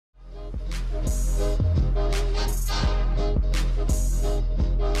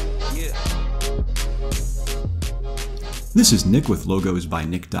This is Nick with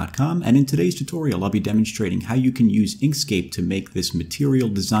logosbynick.com, and in today's tutorial I'll be demonstrating how you can use Inkscape to make this material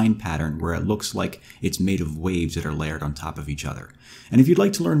design pattern where it looks like it's made of waves that are layered on top of each other. And if you'd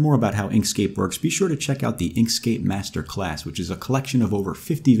like to learn more about how Inkscape works, be sure to check out the Inkscape Masterclass, which is a collection of over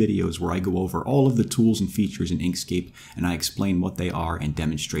 50 videos where I go over all of the tools and features in Inkscape and I explain what they are and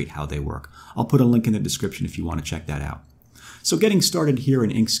demonstrate how they work. I'll put a link in the description if you want to check that out. So getting started here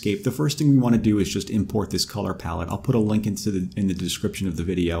in Inkscape, the first thing we want to do is just import this color palette. I'll put a link in the description of the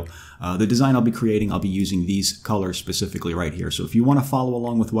video. The design I'll be creating, I'll be using these colors specifically right here. So if you want to follow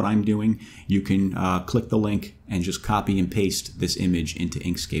along with what I'm doing, you can click the link and just copy and paste this image into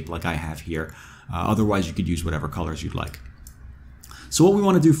Inkscape like I have here. Otherwise, you could use whatever colors you'd like. So what we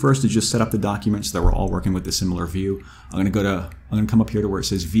want to do first is just set up the document so that we're all working with a similar view. I'm going to come up here to where it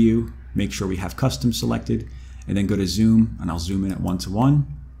says View, make sure we have Custom selected, and then go to Zoom, and I'll zoom in at 1:1.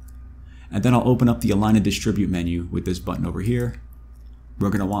 And then I'll open up the Align and Distribute menu with this button over here. We're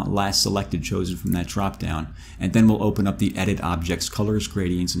going to want Last Selected chosen from that drop down, and then we'll open up the Edit Objects, Colors,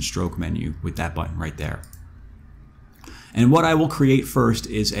 Gradients, and Stroke menu with that button right there. And what I will create first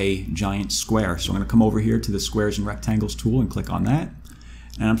is a giant square. So I'm going to come over here to the Squares and Rectangles tool and click on that.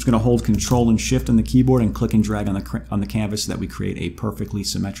 And I'm just going to hold Control and Shift on the keyboard and click and drag on the canvas so that we create a perfectly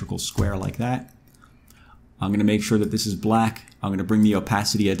symmetrical square like that. I'm going to make sure that this is black. I'm going to bring the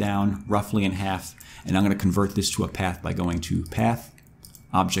opacity down roughly in half, and I'm going to convert this to a path by going to Path,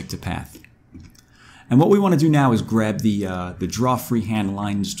 Object to Path. And what we want to do now is grab the Draw Freehand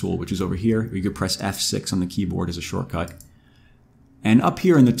Lines tool, which is over here. You could press F6 on the keyboard as a shortcut. And up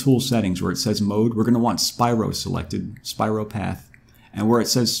here in the tool settings where it says Mode, we're going to want Spiro selected, Spiro Path. And where it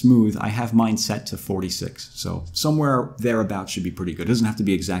says Smooth, I have mine set to 46. So somewhere thereabouts should be pretty good. It doesn't have to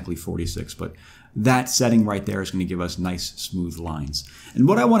be exactly 46, but that setting right there is going to give us nice smooth lines. And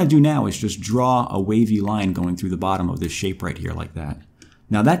what I want to do now is just draw a wavy line going through the bottom of this shape right here like that.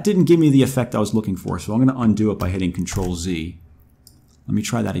 Now that didn't give me the effect I was looking for, so I'm going to undo it by hitting Control Z. Let me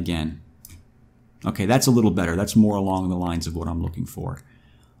try that again. Okay, that's a little better. That's more along the lines of what I'm looking for.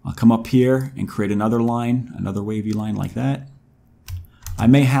 I'll come up here and create another line, another wavy line like that. I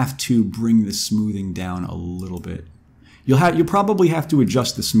may have to bring the smoothing down a little bit. You'll probably have to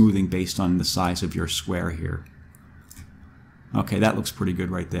adjust the smoothing based on the size of your square here. Okay, that looks pretty good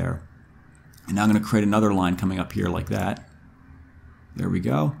right there. And now I'm going to create another line coming up here like that. There we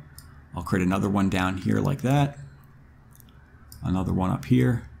go. I'll create another one down here like that. Another one up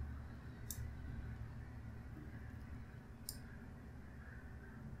here.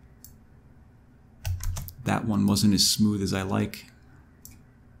 That one wasn't as smooth as I like.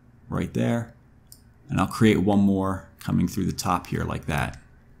 Right there. And I'll create one more coming through the top here like that.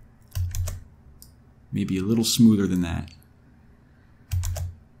 Maybe a little smoother than that.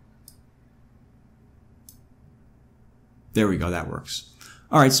 There we go, that works.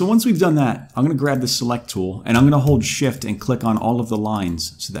 Alright, so once we've done that, I'm going to grab the Select tool and I'm going to hold Shift and click on all of the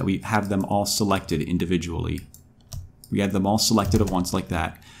lines so that we have them all selected individually. We have them all selected at once like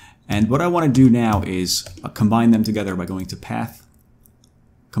that. And what I want to do now is combine them together by going to Path,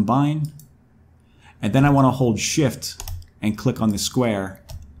 Combine, and then I want to hold Shift and click on the square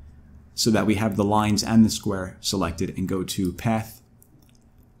so that we have the lines and the square selected, and go to Path,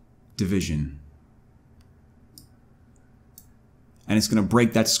 Division. And it's going to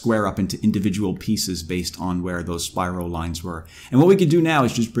break that square up into individual pieces based on where those spiral lines were. And what we can do now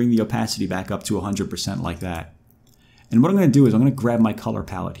is just bring the opacity back up to 100% like that. And what I'm going to do is I'm going to grab my color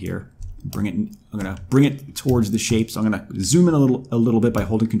palette here. I'm going to bring it towards the shape. So I'm going to zoom in a little bit by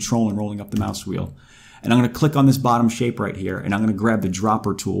holding Control and rolling up the mouse wheel. And I'm going to click on this bottom shape right here, and I'm going to grab the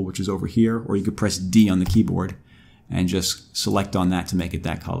dropper tool, which is over here, or you could press D on the keyboard and just select on that to make it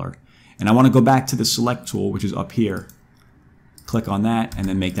that color. And I want to go back to the Select tool, which is up here. Click on that and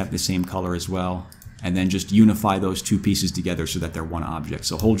then make that the same color as well. And then just unify those two pieces together so that they're one object.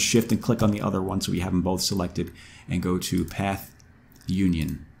 So hold Shift and click on the other one so we have them both selected, and go to Path,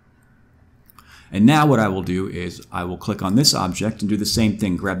 Union. And now what I will do is I will click on this object and do the same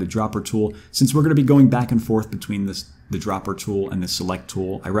thing. Grab the dropper tool. Since we're going to be going back and forth between the dropper tool and the Select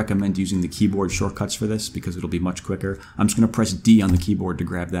tool, I recommend using the keyboard shortcuts for this because it'll be much quicker. I'm just going to press D on the keyboard to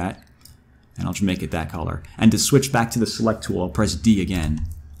grab that, and I'll just make it that color. And to switch back to the Select tool, I'll press D again.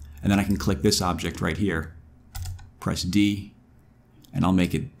 And then I can click this object right here. Press D, and I'll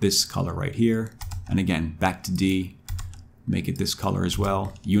make it this color right here. And again, back to D, make it this color as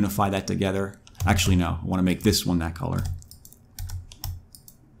well. Unify that together. Actually, no, I want to make this one that color.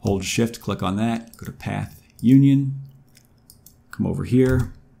 Hold Shift, click on that, go to Path, Union, come over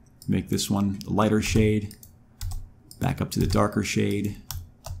here, make this one the lighter shade, back up to the darker shade,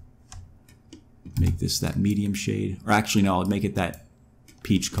 Make this that medium shade. Or actually, no, I'll make it that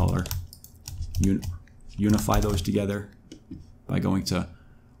peach color. Unify those together by going to...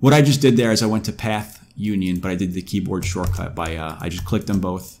 What I just did there is I went to Path Union, but I did the keyboard shortcut by... I just clicked them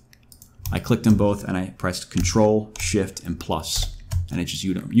both. I clicked them both and I pressed Control, Shift, and plus. And it just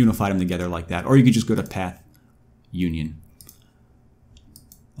unified them together like that. Or you could just go to Path Union.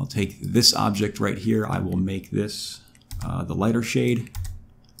 I'll take this object right here. I will make this the lighter shade.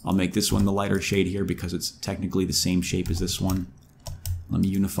 I'll make this one the lighter shade here because it's technically the same shape as this one. Let me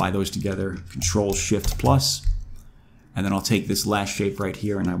unify those together. Control, Shift, plus. And then I'll take this last shape right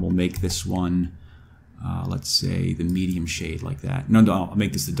here and I will make this one, let's say, the medium shade like that. No, I'll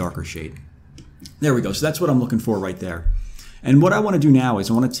make this the darker shade. There we go. So that's what I'm looking for right there. And what I want to do now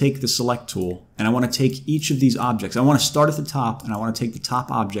is I want to take the select tool and I want to take each of these objects. I want to start at the top and I want to take the top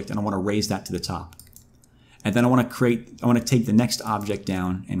object and I want to raise that to the top. And then I want to take the next object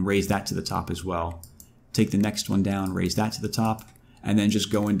down and raise that to the top as well. Take the next one down, raise that to the top, and then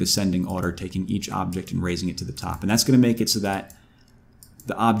just go in descending order, taking each object and raising it to the top. And that's going to make it so that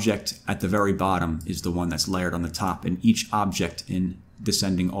the object at the very bottom is the one that's layered on the top, and each object in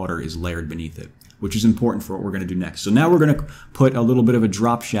descending order is layered beneath it, which is important for what we're going to do next. So now we're going to put a little bit of a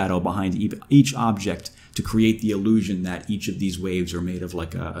drop shadow behind each object to create the illusion that each of these waves are made of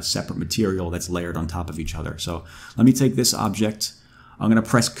like a separate material that's layered on top of each other. So let me take this object. I'm going to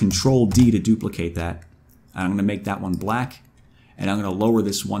press Control D to duplicate that. And I'm going to make that one black. And I'm going to lower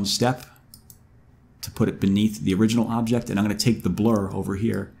this one step to put it beneath the original object. And I'm going to take the blur over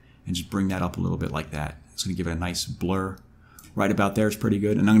here and just bring that up a little bit like that. It's going to give it a nice blur. Right about there is pretty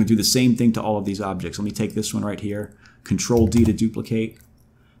good. And I'm going to do the same thing to all of these objects. Let me take this one right here. Control D to duplicate.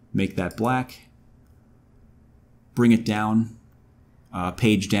 Make that black. Bring it down.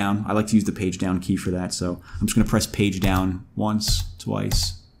 Page down. I like to use the page down key for that. So I'm just going to press page down once,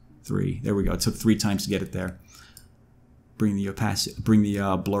 twice, 3. There we go. It took 3 times to get it there. Bring the opacity, bring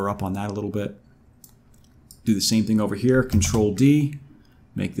the blur up on that a little bit. Do the same thing over here. Control D.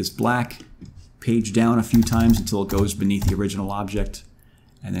 Make this black. Page down a few times until it goes beneath the original object,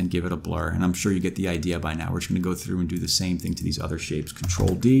 and then give it a blur. And I'm sure you get the idea by now. We're just going to go through and do the same thing to these other shapes.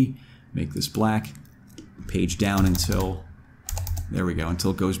 Control D. Make this black. Page down until, there we go,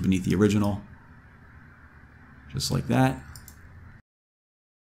 until it goes beneath the original. Just like that.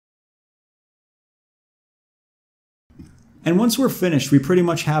 And once we're finished, we pretty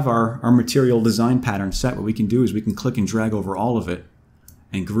much have our material design pattern set. What we can do is we can click and drag over all of it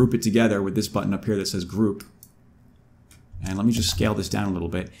and group it together with this button up here that says Group. And let me just scale this down a little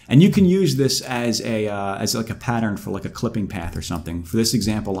bit. And you can use this as like a pattern for like a clipping path or something. For this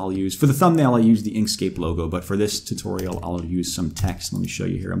example, for the thumbnail, I'll use the Inkscape logo, but for this tutorial, I'll use some text. Let me show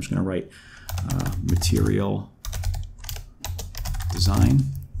you here. I'm just going to write material design.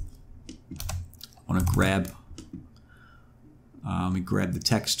 I want to grab, let me grab the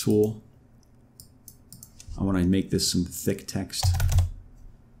text tool. I want to make this some thick text.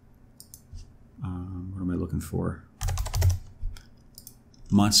 What am I looking for?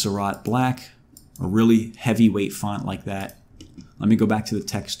 Montserrat black, a really heavyweight font like that. Let me go back to the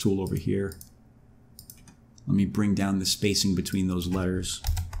text tool over here. Let me bring down the spacing between those letters.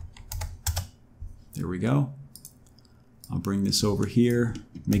 There we go. I'll bring this over here,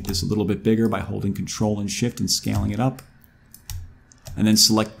 make this a little bit bigger by holding Control and Shift and scaling it up. And then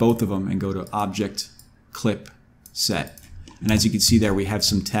select both of them and go to Object, Clip, Set. And as you can see there, we have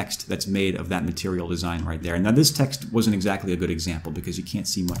some text that's made of that material design right there. Now this text wasn't exactly a good example because you can't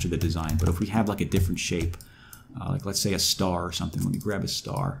see much of the design, but if we have like a different shape, like let's say a star or something, let me grab a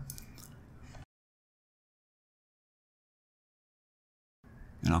star.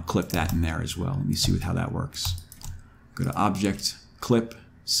 And I'll clip that in there as well. Let me see how that works. Go to Object, Clip,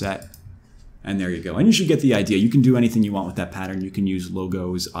 Set, and there you go. And you should get the idea. You can do anything you want with that pattern. You can use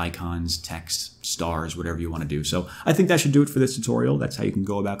logos, icons, text, stars, whatever you want to do. So I think that should do it for this tutorial. That's how you can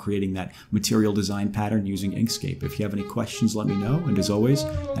go about creating that material design pattern using Inkscape. If you have any questions, let me know. And as always,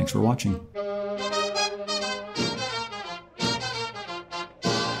 thanks for watching.